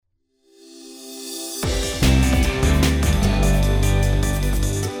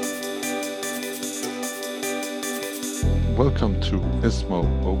welcome to ESMO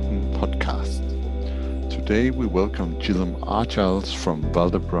Open Podcast. Today we welcome Guillem Argals from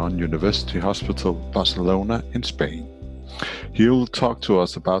Valdebrón University Hospital, Barcelona in Spain. He will talk to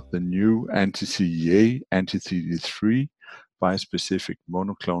us about the new anti-CEA, anti-CD3 bispecific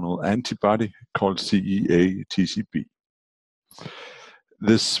monoclonal antibody called CEA-TCB.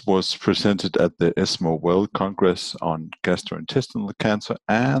 This was presented at the ESMO World Congress on Gastrointestinal Cancer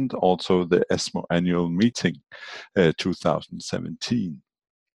and also the ESMO Annual Meeting 2017.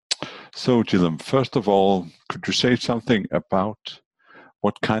 So, Guillem, first of all, could you say something about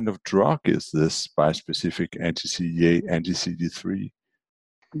what kind of drug is this bispecific anti-CEA, anti-CD3?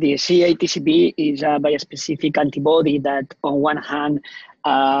 The CEA-TCB is a bispecific antibody that on one hand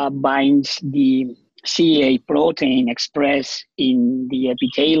binds the CEA protein expressed in the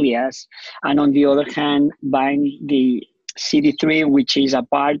epithelias, and on the other hand bind the CD3, which is a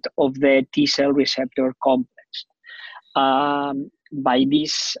part of the T-cell receptor complex. By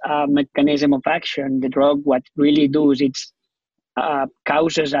this mechanism of action, the drug, what really does, it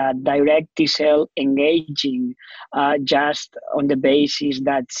causes a direct T-cell engaging just on the basis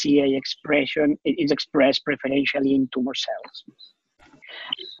that CEA expression is expressed preferentially in tumor cells.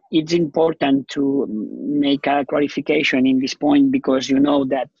 It's important to make a clarification in this point because you know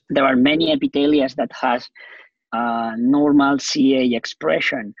that there are many epithelias that has normal CEA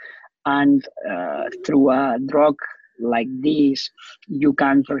expression, and through a drug like this, you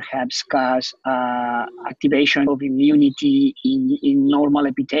can perhaps cause activation of immunity in normal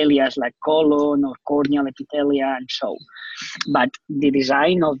epithelias like colon or corneal epithelia and so. But the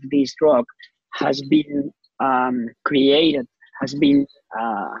design of this drug has been created, has been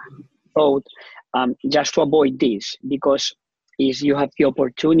thought just to avoid this, because if you have the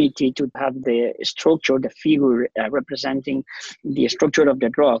opportunity to have the structure, the figure representing the structure of the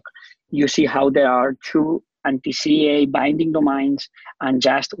drug, you see how there are two anti-CEA binding domains and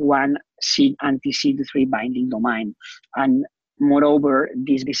just one anti-CD3 binding domain. And moreover,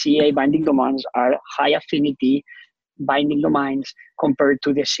 these CEA binding domains are high affinity binding domains compared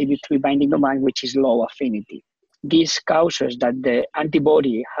to the CD3 binding domain, which is low affinity. This causes that the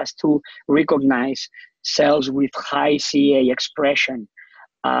antibody has to recognize cells with high CEA expression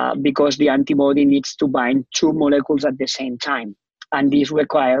because the antibody needs to bind two molecules at the same time. And this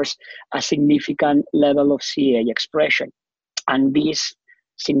requires a significant level of CEA expression. And this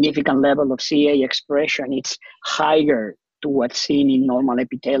significant level of CEA expression is higher to what's seen in normal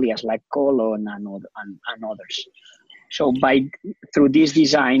epithelias like colon and others. So through this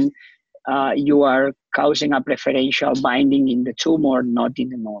design, you are causing a preferential binding in the tumor, not in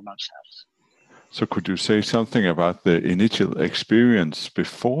the normal cells. So could you say something about the initial experience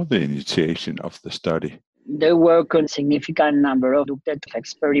before the initiation of the study? There were a significant number of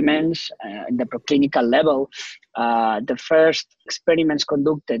experiments at the preclinical level. The first experiments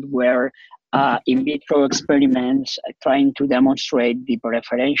conducted were in vitro experiments trying to demonstrate the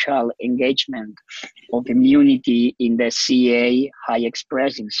preferential engagement of immunity in the CEA high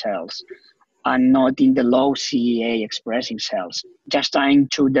expressing cells and not in the low CEA expressing cells, just trying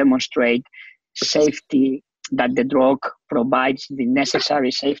to demonstrate safety, that the drug provides the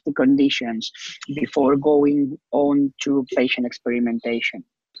necessary safety conditions before going on to patient experimentation.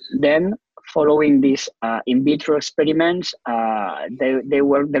 Then, following these in vitro experiments, there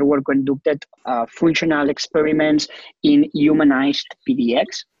were conducted functional experiments in humanized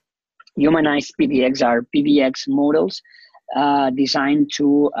PDX. Humanized PDX are PDX models designed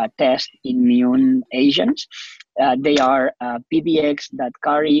to test immune agents. They are PDX that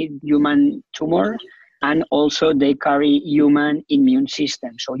carry human tumor, and also they carry human immune system.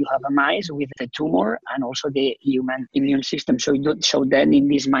 So you have a mice with the tumor and also the human immune system. So then in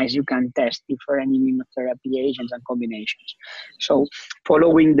these mice you can test different immunotherapy agents and combinations. So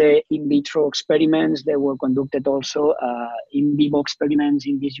following the in vitro experiments, they were conducted also in vivo experiments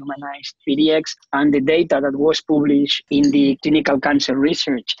in this humanized PDX, and the data that was published in the clinical cancer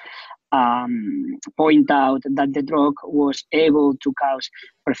research point out that the drug was able to cause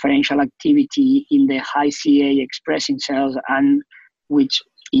preferential activity in the high CEA expressing cells, and which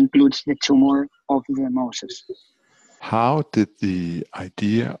includes the tumor of the mosses. How did the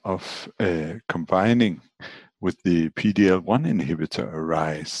idea of combining with the PD-L1 inhibitor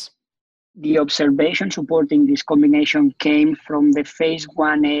arise? The observation supporting this combination came from the phase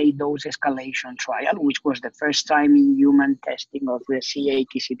 1A dose escalation trial, which was the first time in human testing of the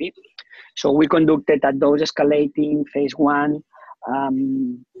CEA-TCB. So we conducted a dose escalating phase 1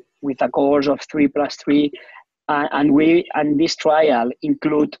 with a course of 3+3, and this trial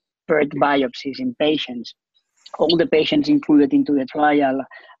include paired biopsies in patients. All the patients included into the trial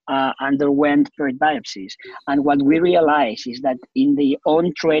underwent paired biopsies. And what we realized is that in the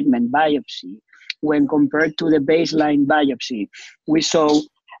on-treatment biopsy, when compared to the baseline biopsy, we saw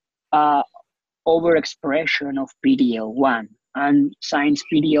overexpression of PDL1. And since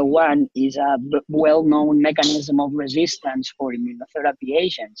PDL1 is a well-known mechanism of resistance for immunotherapy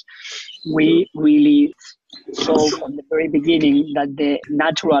agents, we really saw from the very beginning that the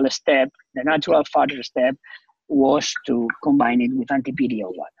natural further step was to combine it with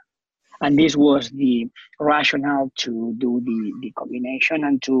anti-PDL1. And this was the rationale to do the combination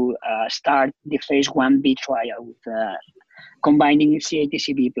and to start the phase 1b trial with combining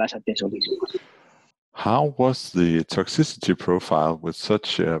CA-TCB plus atezolizumab. How was the toxicity profile with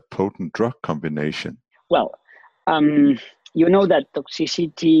such a potent drug combination? Well, you know that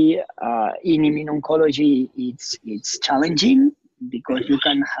toxicity in immuno-oncology, it's challenging because you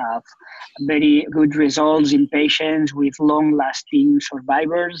can have very good results in patients with long-lasting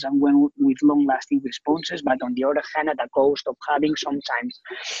survivors and with long-lasting responses, but on the other hand, at the cost of having sometimes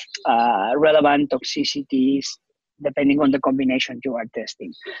relevant toxicities depending on the combination you are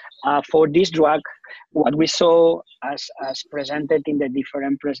testing. For this drug, what we saw as presented in the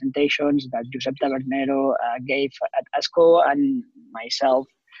different presentations that Josep Tabernero gave at ASCO and myself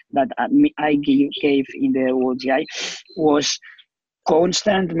that I gave in the WorldGI was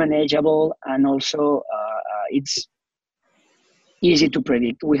constant, manageable, and also it's easy to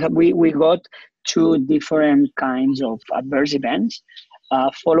predict. We got two different kinds of adverse events.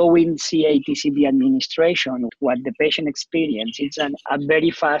 Following CA-TCB administration, what the patient experienced is a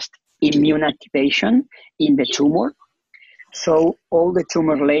very fast immune activation in the tumor. So all the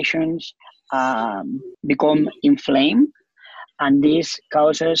tumor lesions become inflamed, and this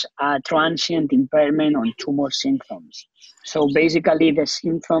causes a transient impairment on tumor symptoms. So basically the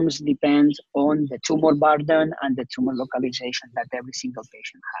symptoms depend on the tumor burden and the tumor localization that every single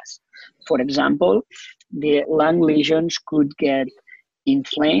patient has. For example, the lung lesions could get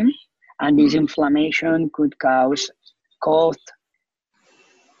inflamed, and this inflammation could cause cough,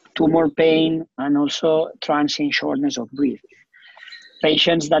 tumor pain, and also transient shortness of breath.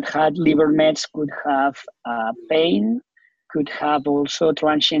 Patients that had liver mets could have pain, could have also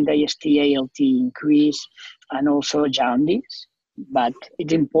transient AST/ALT increase, and also jaundice. But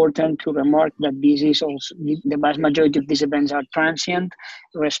it's important to remark that this is also the vast majority of these events are transient,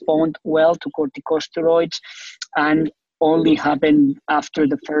 respond well to corticosteroids, and only happen after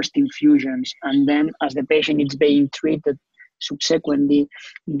the first infusions. And then as the patient is being treated subsequently,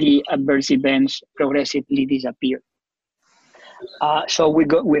 the adverse events progressively disappear. So we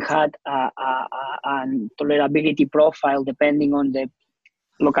had a tolerability profile depending on the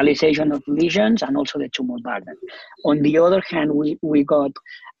localization of lesions and also the tumor burden. On the other hand, we got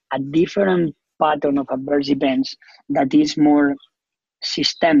a different pattern of adverse events that is more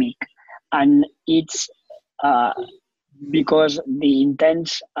systemic, and it's because the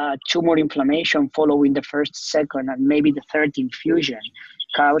intense tumor inflammation following the first, second, and maybe the third infusion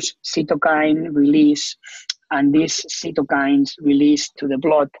cause cytokine release, and these cytokines released to the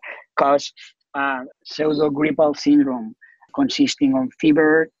blood cause pseudogrippal syndrome consisting of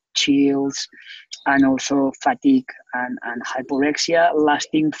fever, chills, and also fatigue and hyporexia,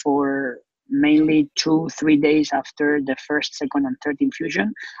 lasting for mainly 2-3 days after the first, second, and third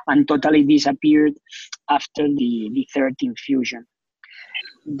infusion, and totally disappeared after the third infusion.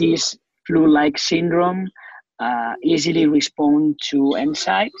 This flu-like syndrome easily responds to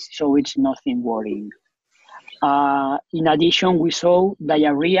NSAIDs, so it's nothing worrying. In addition, we saw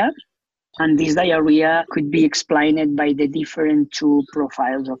diarrhea, and this diarrhea could be explained by the different two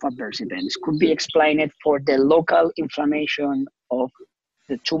profiles of adverse events. Could be explained for the local inflammation of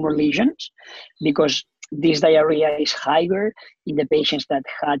the tumor lesions, because this diarrhea is higher in the patients that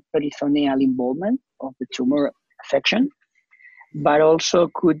had peritoneal involvement of the tumor affection, but also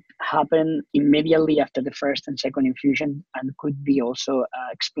could happen immediately after the first and second infusion, and could be also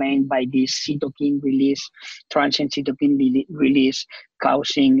explained by this cytokine release, transient cytokine release,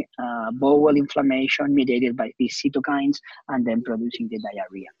 causing bowel inflammation mediated by these cytokines and then producing the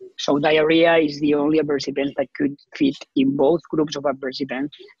diarrhea. So diarrhea is the only adverse event that could fit in both groups of adverse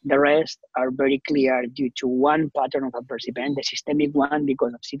events. The rest are very clear due to one pattern of adverse event, the systemic one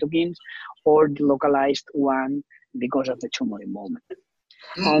because of cytokines, or the localized one because of the tumor involvement.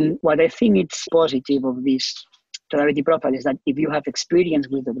 And what I think it's positive of this tolerability profile is that if you have experience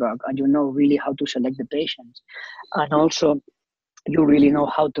with the drug and you know really how to select the patients, and also you really know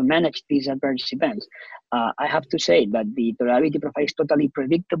how to manage these adverse events, I have to say that the tolerability profile is totally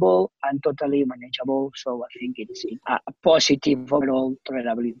predictable and totally manageable. So I think it's a positive overall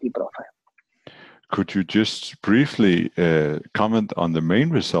tolerability profile. Could you just briefly comment on the main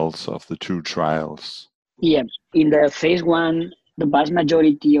results of the two trials? Yeah, in the phase one, the vast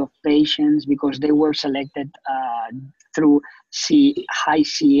majority of patients, because they were selected through high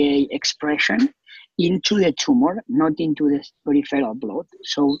CEA expression into the tumor, not into the peripheral blood.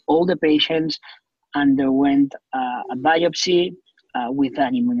 So all the patients underwent a biopsy with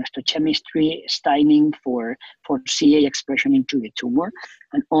an immunohistochemistry staining for CEA expression into the tumor,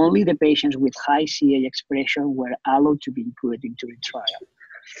 and only the patients with high CEA expression were allowed to be included into the trial.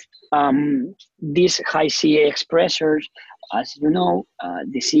 These high CEA expressors, as you know,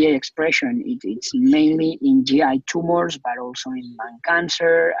 the CEA expression, it's mainly in GI tumors, but also in lung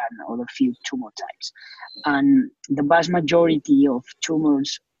cancer and other few tumor types. And the vast majority of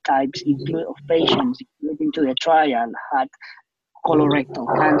tumors types of patients included into the trial had colorectal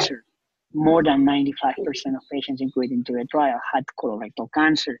cancer. More than 95% of patients included into the trial had colorectal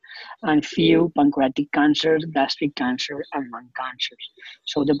cancer, and few pancreatic cancers, gastric cancer, and lung cancers.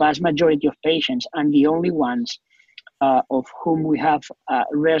 So the vast majority of patients, and the only ones of whom we have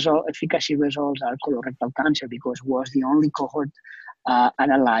efficacy results, are colorectal cancer, because it was the only cohort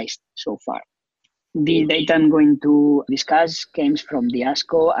analyzed so far. The data I'm going to discuss came from the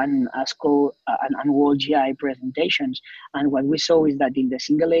ASCO and World GI presentations. And what we saw is that in the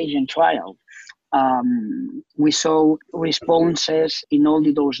single agent trial, we saw responses in all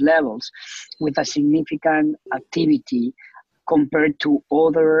those levels with a significant activity compared to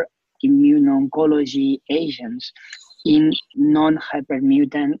other immuno-oncology agents in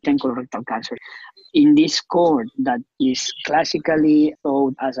non-hypermutant colorectal cancer. In this cohort that is classically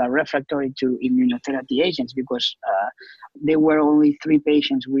thought as a refractory to immunotherapy agents, because there were only 3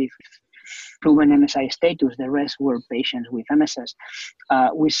 patients with proven MSI status, the rest were patients with MSS.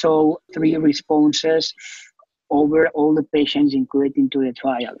 We saw 3 responses over all the patients included into the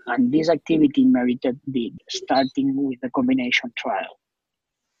trial, and this activity merited the starting with the combination trial.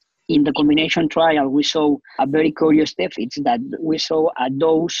 In the combination trial, we saw a very curious difference, that we saw a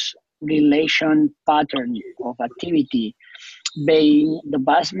dose relation pattern of activity, being the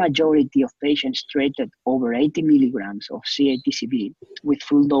vast majority of patients treated over 80 milligrams of CA-TCB with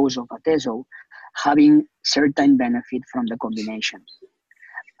full dose of atezo having certain benefit from the combination.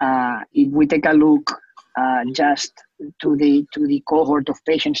 If we take a look just to the cohort of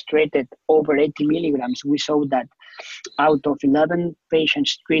patients treated over 80 milligrams, we saw that out of 11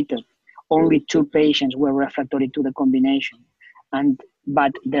 patients treated, only 2 patients were refractory to the combination.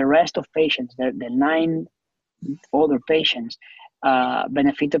 But the rest of patients, the 9 other patients,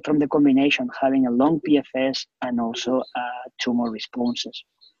 benefited from the combination, having a long PFS and also tumor responses.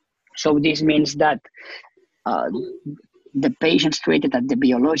 So this means that the patients treated at the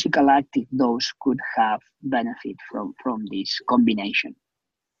biological active dose could have benefit from this combination.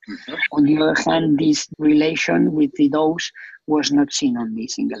 On the other hand, this relation with the dose was not seen on the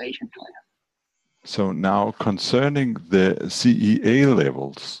single agent trial. So now, concerning the CEA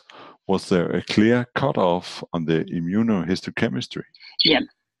levels, was there a clear cutoff on the immunohistochemistry? Yeah,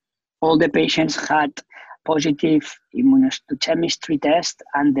 all the patients had positive immunohistochemistry test,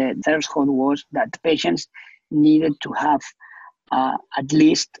 and the threshold was that patients needed to have at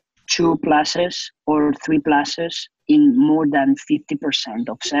least 2 pluses or 3 pluses in more than 50%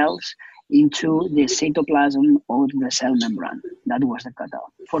 of cells into the cytoplasm or the cell membrane. That was the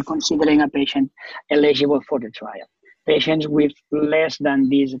cutoff for considering a patient eligible for the trial. Patients with less than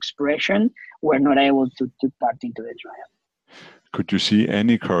this expression were not able to take part into the trial. Could you see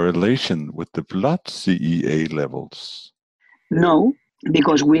any correlation with the blood CEA levels? No,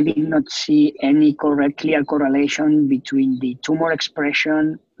 because we did not see any clear correlation between the tumor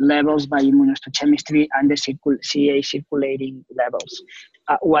expression levels by immunohistochemistry and the CEA circulating levels.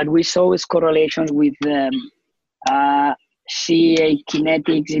 What we saw is correlations with CEA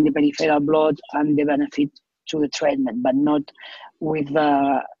kinetics in the peripheral blood and the benefit to the treatment, but not with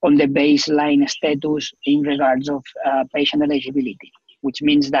on the baseline status in regards of patient eligibility, which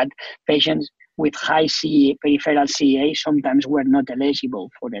means that patients with high CEA, peripheral CEA sometimes were not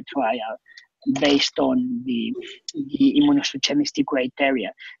eligible for the trial based on the immunohistochemistry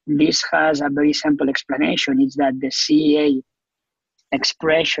criteria. This has a very simple explanation. It's that the CEA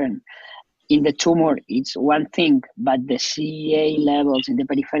expression in the tumor is one thing, but the CEA levels in the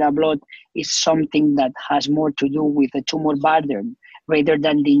peripheral blood is something that has more to do with the tumor burden rather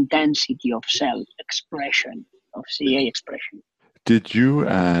than the intensity of cell expression, of CEA expression. Did you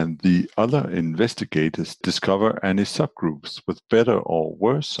and the other investigators discover any subgroups with better or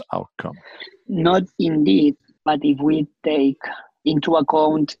worse outcome? Not indeed, but if we take into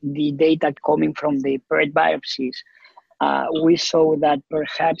account the data coming from the paired biopsies, we saw that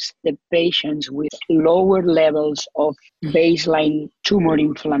perhaps the patients with lower levels of baseline tumor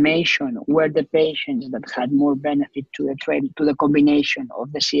inflammation were the patients that had more benefit to the combination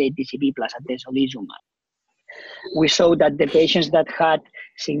of the CA-TCB plus atezolizumab. We saw that the patients that had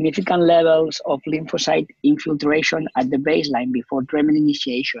significant levels of lymphocyte infiltration at the baseline before treatment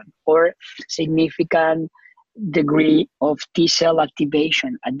initiation, or significant degree of T cell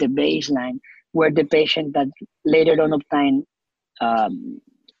activation at the baseline, were the patients that later on obtained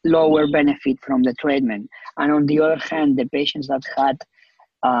lower benefit from the treatment. And on the other hand, the patients that had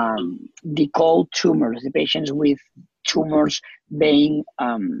the cold tumors, the patients with tumors being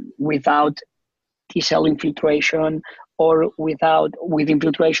without T cell infiltration or with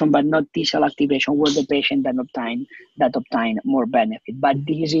infiltration but not T cell activation, were the patients that obtained more benefit. But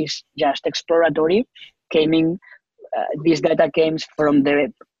this is just exploratory. This data came from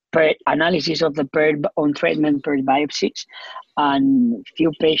the analysis of the on treatment paired biopsies, and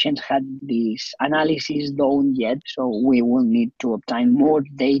few patients had this analysis done yet. So we will need to obtain more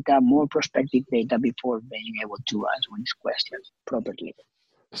data, more prospective data before being able to answer this question properly.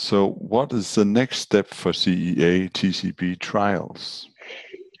 So what is the next step for CEA-TCB trials?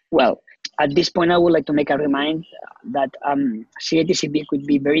 Well, at this point, I would like to make a reminder that CEA-TCB could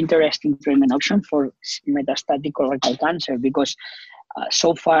be a very interesting treatment option for metastatic colorectal cancer, because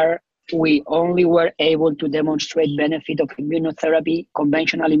so far we only were able to demonstrate benefit of immunotherapy,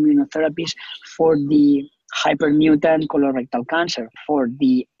 conventional immunotherapies, for the hypermutant colorectal cancer, for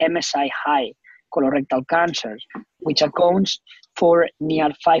the MSI-high colorectal cancer, which accounts for near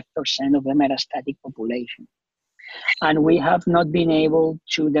 5% of the metastatic population. And we have not been able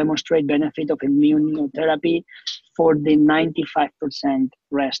to demonstrate benefit of immunotherapy for the 95%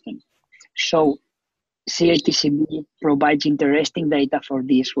 resting. So CA-TCB provides interesting data for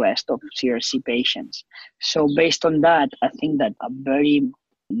this rest of CRC patients. So based on that, I think that a very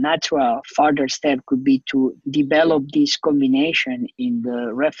natural further step could be to develop this combination in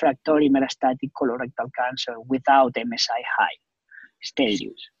the refractory metastatic colorectal cancer without MSI-high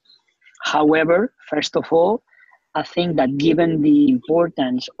stages. However, first of all, I think that given the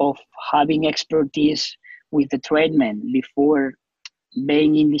importance of having expertise with the treatment before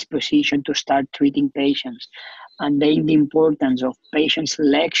being in this position to start treating patients, and then the importance of patient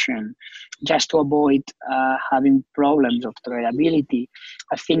selection just to avoid having problems of tolerability,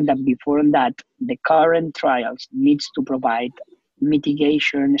 I think that before that, the current trials needs to provide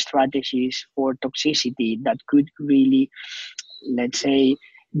mitigation strategies for toxicity that could really, let's say,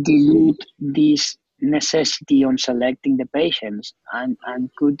 dilute this necessity on selecting the patients and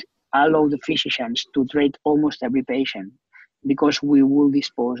could allow the physicians to treat almost every patient, because we will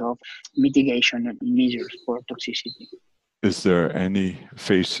dispose of mitigation measures for toxicity. Is there any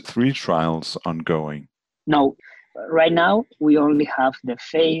phase 3 trials ongoing? No. Right now, we only have the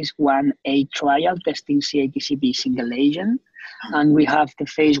phase 1A trial testing CA-TCB single agent, and we have the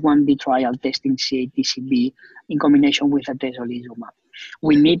phase 1B trial testing CA-TCB in combination with atezolizumab.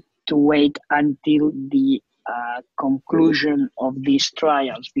 We need to wait until the conclusion of these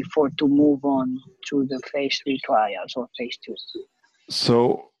trials before to move on to the phase 3 trials or phase 2.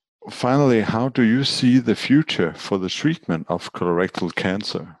 So finally, how do you see the future for the treatment of colorectal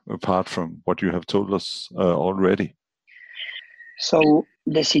cancer, apart from what you have told us already? So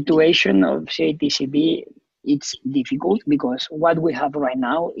the situation of CA-TCB, it's difficult, because what we have right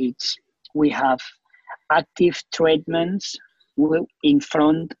now is we have active treatments in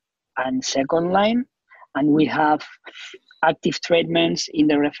front and second line, and we have active treatments in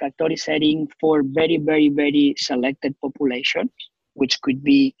the refractory setting for very, very, very selected populations, which could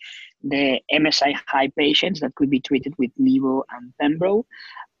be the MSI-high patients that could be treated with Nivo and Pembro.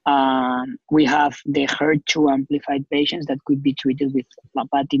 We have the HER2 amplified patients that could be treated with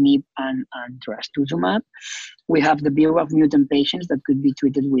lapatinib and trastuzumab. We have the BRAF mutant patients that could be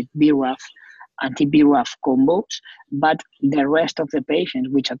treated with BRAF, anti-BRAF combos, but the rest of the patients,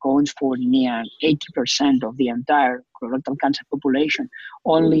 which accounts for near 80% of the entire colorectal cancer population,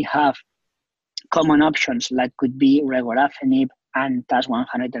 only have common options that could be regorafenib and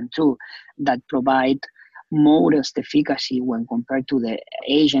TAS-102 that provide modest efficacy when compared to the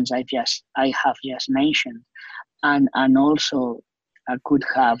agents I have just mentioned, and also could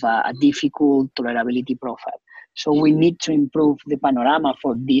have a difficult tolerability profile. So we need to improve the panorama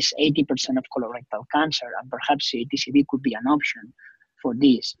for this 80% of colorectal cancer, and perhaps CA-TCB could be an option for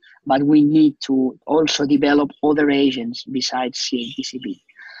this. But we need to also develop other agents besides CA-TCB.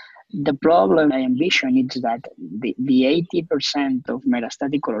 The problem I envision is that the 80% of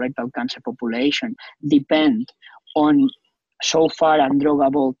metastatic colorectal cancer population depend on so far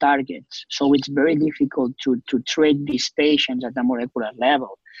undruggable targets. So it's very difficult to treat these patients at the molecular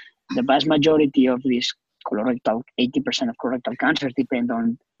level. The vast majority of these 80% of colorectal cancers depend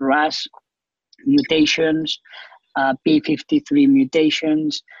on RAS mutations, P53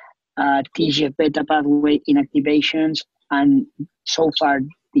 mutations, TGF-beta pathway inactivations, and so far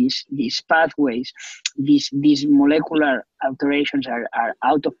these pathways, these molecular alterations are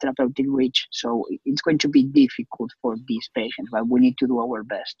out of therapeutic reach. So it's going to be difficult for these patients, but we need to do our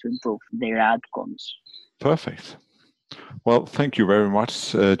best to improve their outcomes. Perfect. Well, thank you very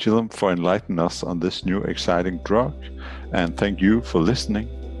much, Gilliam, for enlightening us on this new exciting drug, and thank you for listening.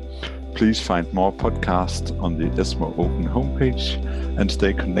 Please find more podcasts on the ESMO Open homepage and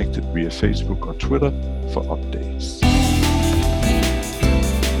stay connected via Facebook or Twitter for updates.